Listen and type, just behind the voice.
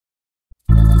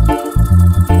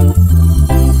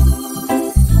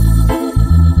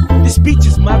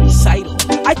my recital.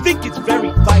 I think it's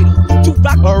very vital to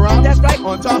rock around. That's right,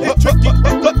 on time. It's tricky.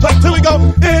 Here we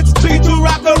go. It's tricky to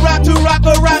rock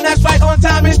around, that's right, on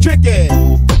time. It's tricky.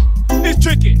 It's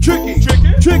tricky.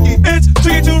 It's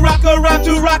tricky to rock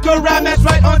around, that's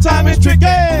right, on time. It's tricky.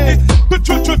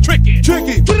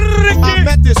 Tricky. I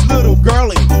met this little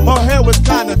girlie. Her hair was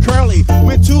kinda curly.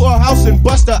 Went to her house and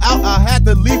bust her out. I had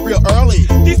to leave real early.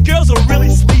 These girls are really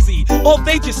sleazy. All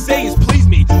they just say is please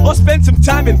me, or spend some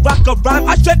time and rock a rhyme.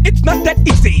 I said it's not that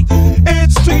easy.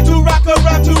 It's tricky to rock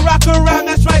around,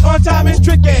 that's right, on time. It's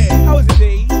tricky. How is it,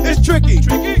 D? It's tricky.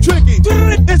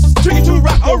 It's tricky to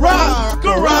rock around,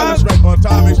 that's right, on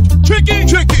time. It's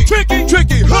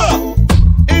tricky, huh?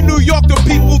 In New York, the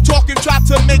people talking try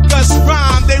to make us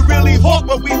rhyme. They really hawk,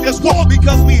 but we just walk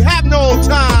because we have no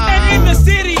time. And in the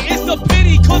city, it's a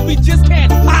pity, cause we just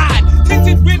can't hide.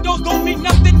 Tinted windows don't mean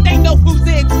nothing, they know who's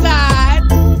inside.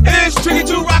 It's tricky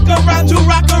to rock around,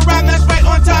 that's right,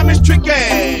 on time. It's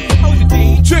tricky. How is it,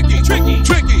 D? Tricky.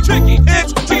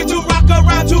 It's tricky to rock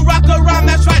around,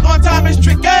 that's right, on time. It's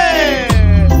tricky.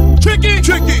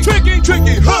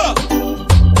 Tricky, huh?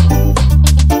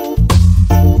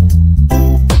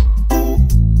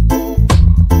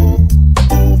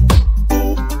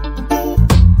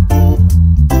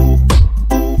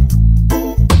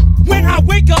 When I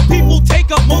wake up, people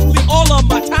take up mostly all of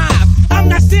my time. I'm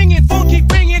not singing, phone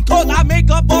keep ringing, cause I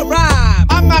make up a rhyme.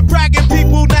 I'm not bragging,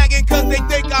 people nagging, cause they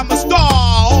think I'm a star.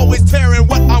 Always tearing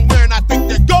what I'm wearing, I think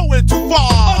they're going too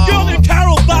far. A girl in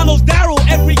Carol follows Daryl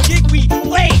every gig we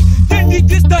play. Then they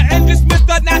diss the and dismiss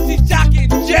the Nazi Shock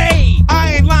and Jay.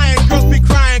 I ain't lying, girls be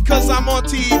crying cause I'm on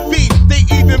TV. They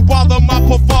even bother my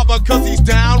poor father cause he's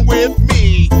down with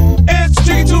me. It's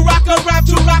tricky to rock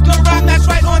around, that's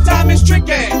right, on time. It's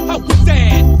tricky. How was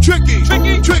that? Tricky.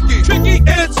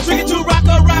 It's tricky to rock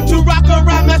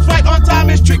around, that's right, on time.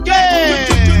 It's tricky.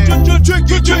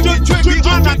 We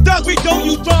are not thugs, We don't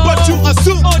use drugs, but you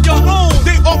assume on your own,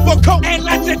 they offer coke and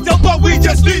lots of dope.